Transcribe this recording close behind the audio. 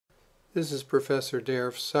This is Professor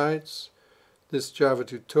Darif Seitz. This Java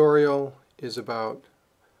tutorial is about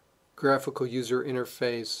graphical user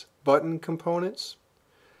interface button components.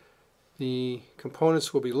 The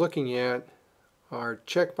components we'll be looking at are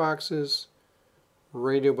checkboxes,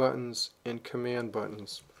 radio buttons, and command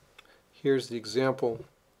buttons. Here's the example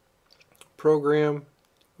program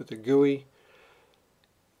with the GUI.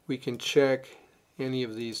 We can check any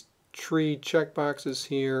of these tree checkboxes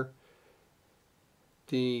here.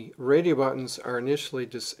 The radio buttons are initially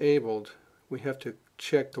disabled. We have to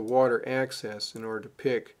check the water access in order to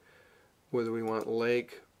pick whether we want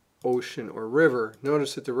lake, ocean, or river.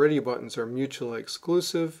 Notice that the radio buttons are mutually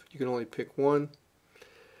exclusive. You can only pick one.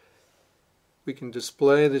 We can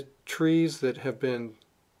display the trees that have been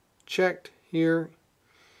checked here.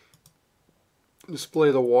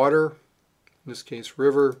 Display the water, in this case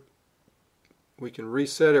river. We can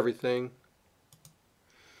reset everything,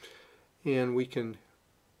 and we can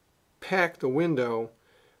pack the window,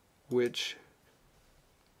 which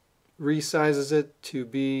resizes it to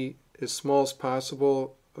be as small as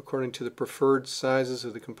possible according to the preferred sizes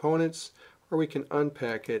of the components, or we can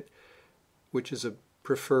unpack it, which is a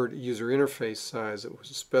preferred user interface size that was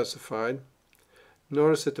specified.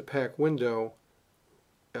 Notice that the pack window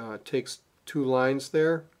takes two lines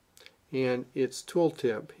there, and its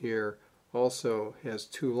tooltip here also has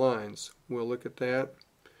two lines. We'll look at that.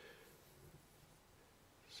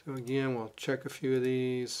 So again, we'll check a few of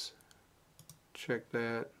these, check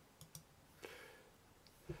that,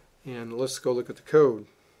 and let's go look at the code.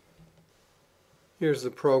 Here's the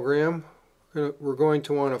program. We're going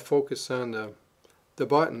to want to focus on the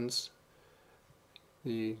buttons,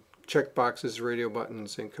 the checkboxes, radio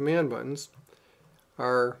buttons, and command buttons.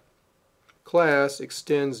 Our class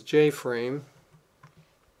extends JFrame.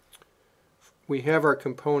 We have our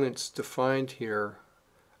components defined here.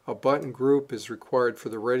 A button group is required for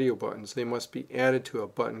the radio buttons. They must be added to a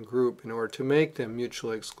button group in order to make them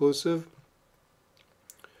mutually exclusive.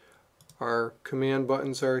 Our command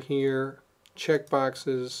buttons are here,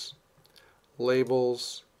 checkboxes,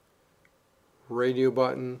 labels, radio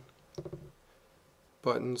buttons,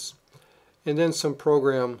 and then some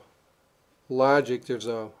program logic. There's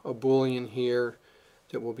a boolean here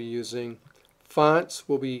that we'll be using. Fonts,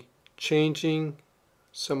 we'll be changing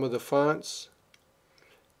some of the fonts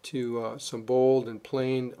to some bold and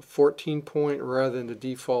plain 14 point rather than the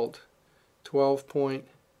default 12 point.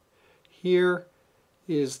 Here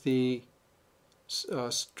is the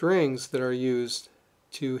strings that are used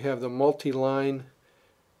to have the multi-line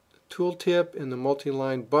tooltip and the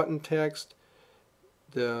multi-line button text.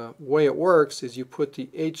 The way it works is you put the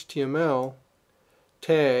HTML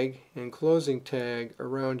tag and closing tag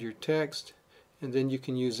around your text, and then you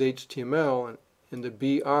can use HTML, and the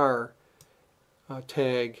BR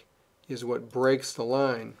tag is what breaks the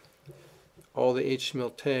line. All the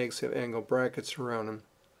HTML tags have angle brackets around them.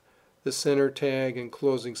 The center tag and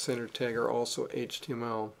closing center tag are also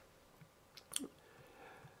HTML.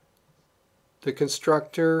 The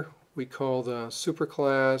constructor we call the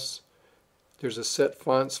superclass. There's a set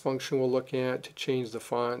fonts function we'll look at to change the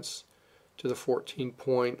fonts to the 14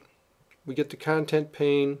 point. We get the content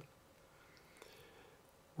pane.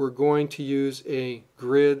 We're going to use a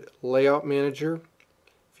grid layout manager.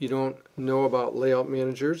 If you don't know about layout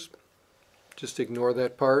managers, just ignore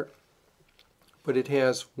that part. But it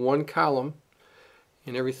has one column,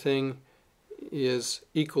 and everything is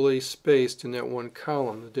equally spaced in that one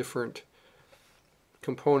column, the different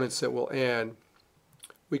components that we'll add.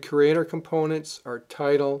 We create our components, our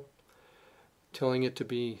title, telling it to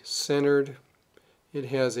be centered. It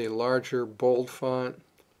has a larger bold font.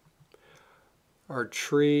 Our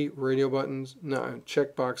tree radio buttons, no,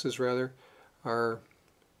 checkboxes rather, are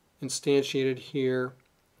instantiated here.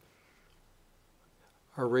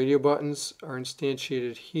 Our radio buttons are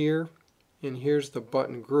instantiated here, and here's the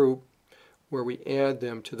button group where we add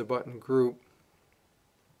them to the button group.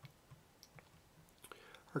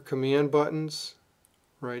 Our command buttons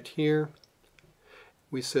right here.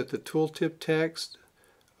 We set the tooltip text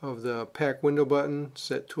of the pack window button,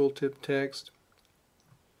 set tooltip text.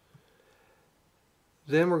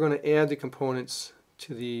 Then we're going to add the components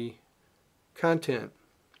to the content.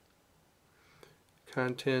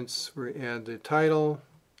 Contents, we add the title,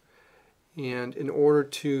 and in order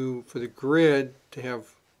for the grid to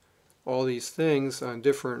have all these things on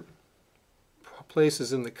different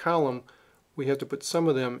places in the column, we have to put some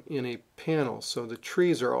of them in a panel. So the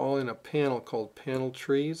trees are all in a panel called panel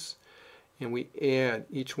trees, and we add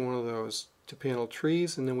each one of those to panel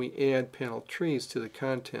trees, and then we add panel trees to the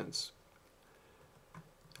contents.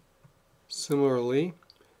 Similarly,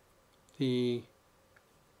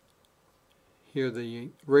 Here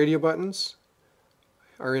the radio buttons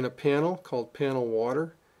are in a panel called Panel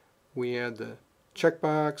Water. We add the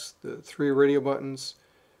checkbox, the 3 radio buttons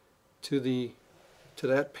to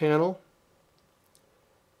that panel,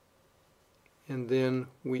 and then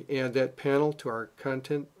we add that panel to our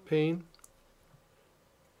content pane.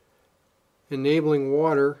 Enabling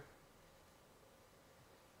water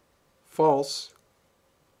false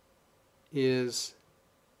is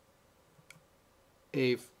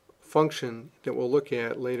a function that we'll look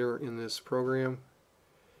at later in this program.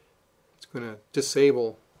 It's going to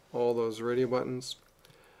disable all those radio buttons.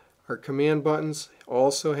 Our command buttons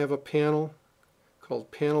also have a panel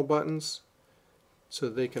called panel buttons, so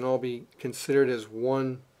they can all be considered as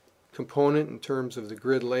one component in terms of the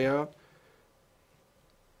grid layout.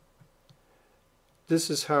 This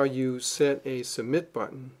is how you set a submit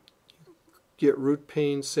button. Get root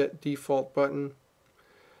pane, set default button.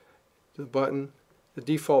 The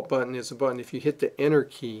default button is a button. If you hit the enter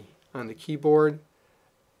key on the keyboard,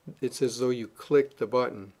 it's as though you clicked the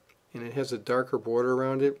button, and it has a darker border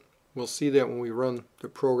around it. We'll see that when we run the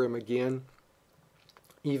program again.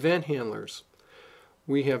 Event handlers.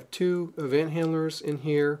 We have 2 event handlers in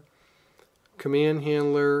here, command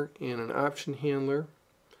handler and an option handler.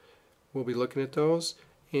 We'll be looking at those,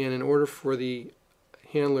 and in order for the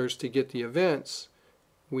handlers to get the events,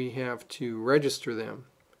 we have to register them.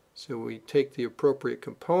 So we take the appropriate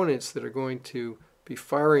components that are going to be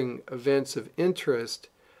firing events of interest,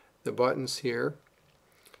 the buttons here,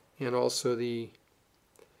 and also the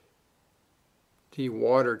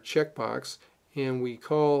water checkbox, and we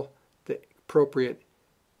call the appropriate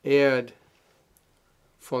add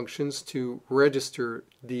functions to register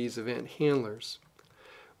these event handlers.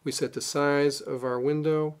 We set the size of our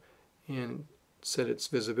window and set its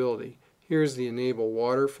visibility. Here's the enable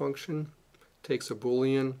water function. Takes a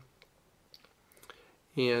boolean,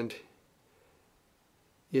 and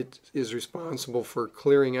it is responsible for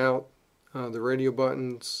clearing out the radio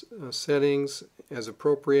buttons settings as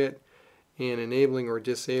appropriate and enabling or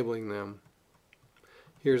disabling them.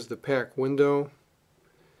 Here's the pack window,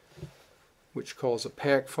 which calls a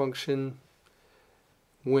pack function.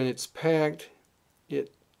 When it's packed,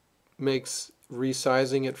 it makes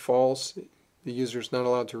resizing it false. The user is not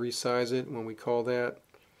allowed to resize it when we call that.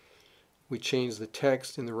 We change the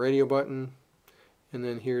text in the radio button, and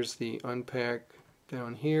then here's the unpack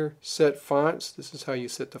down here. Set fonts. This is how you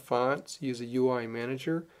set the fonts. Use a UI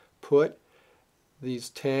manager. Put these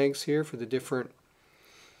tags here for the different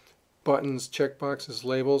buttons, checkboxes,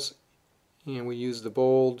 labels, and we use the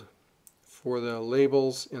bold for the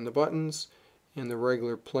labels and the buttons, and the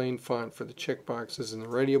regular plain font for the checkboxes and the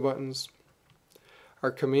radio buttons.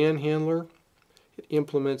 Our command handler, it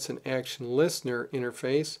implements an action listener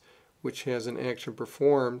interface which has an action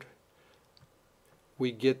performed.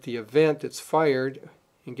 We get the event that's fired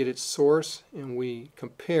and get its source, and we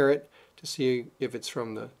compare it to see if it's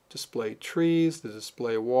from the display trees, the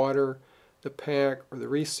display water, the pack, or the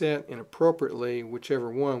reset, and appropriately whichever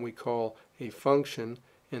one we call a function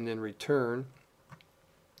and then return.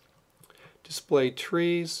 Display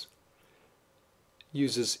trees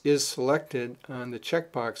uses isSelected on the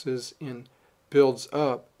checkboxes and builds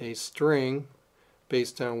up a string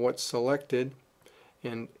based on what's selected,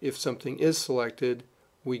 and if something is selected,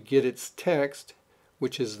 we get its text,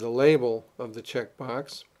 which is the label of the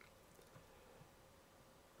checkbox.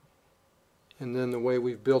 And then the way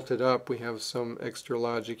we've built it up, we have some extra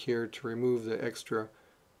logic here to remove the extra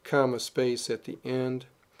comma space at the end,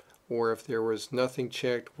 or if there was nothing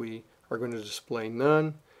checked, we are going to display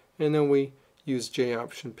none, and then we use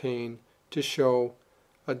JOption pane to show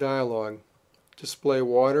a dialog. Display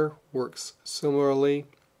water works similarly.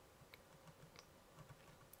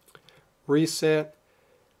 Reset,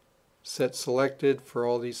 set selected for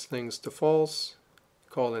all these things to false,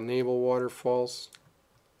 called enable water false.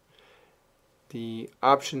 The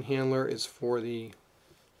option handler is for the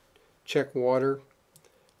check water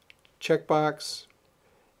checkbox,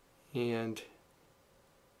 and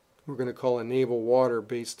we're going to call enable water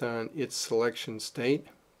based on its selection state.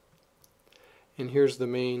 And here's the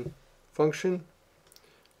main function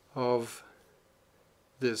of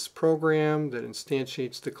this program that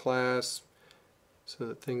instantiates the class so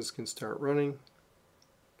that things can start running.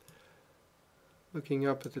 Looking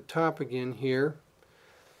up at the top again here,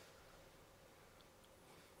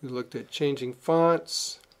 we looked at changing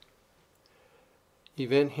fonts,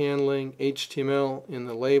 event handling, HTML in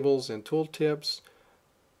the labels and tooltips,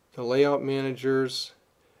 the layout managers.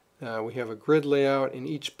 We have a grid layout, and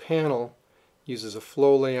each panel uses a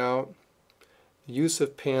flow layout. The use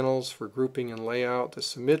of panels for grouping and layout, the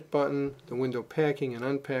submit button, the window packing and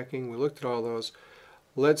unpacking. We looked at all those.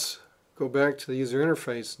 Let's go back to the user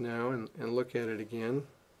interface now and look at it again.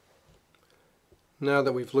 Now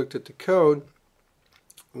that we've looked at the code,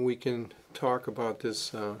 we can talk about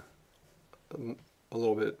this a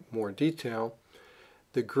little bit more detail.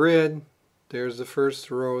 The grid, there's the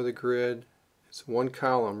first row of the grid. It's one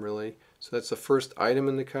column really, so that's the first item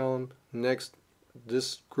in the column. Next,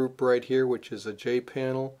 this group right here, which is a J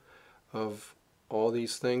panel of all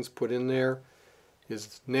these things put in there,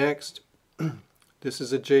 is next. This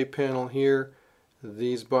is a J panel here.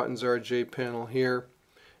 These buttons are a J panel here.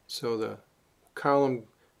 So the column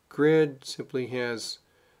grid simply has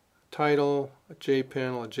title, a J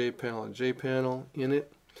panel, a J panel, a J panel in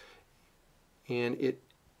it, and it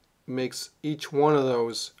makes each one of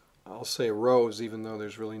those, I'll say rows even though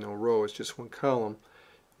there's really no row, it's just one column,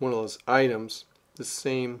 one of those items the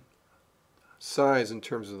same size in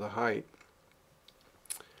terms of the height.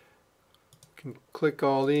 We can click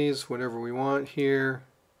all these, whatever we want here,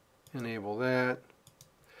 enable that.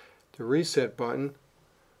 The reset button,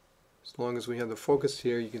 as long as we have the focus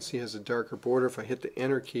here, you can see it has a darker border. If I hit the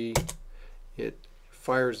enter key, it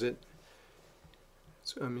fires it.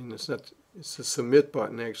 I mean, it's a submit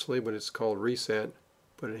button actually, but it's called reset,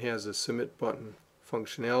 but it has a submit button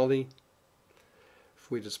functionality.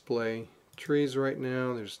 If we display trees right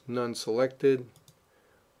now, there's none selected.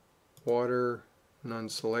 Water, none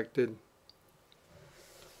selected.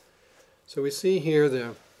 So we see here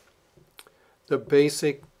the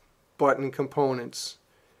basic button components,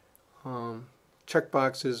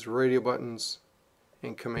 checkboxes, radio buttons,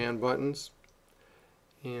 and command buttons,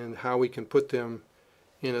 and how we can put them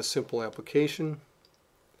in a simple application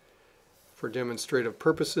for demonstrative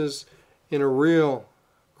purposes. In a real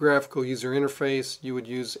graphical user interface, you would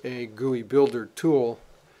use a GUI builder tool,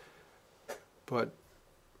 but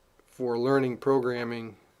for learning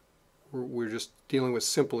programming, we're just dealing with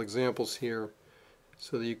simple examples here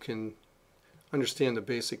so that you can understand the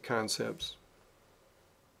basic concepts.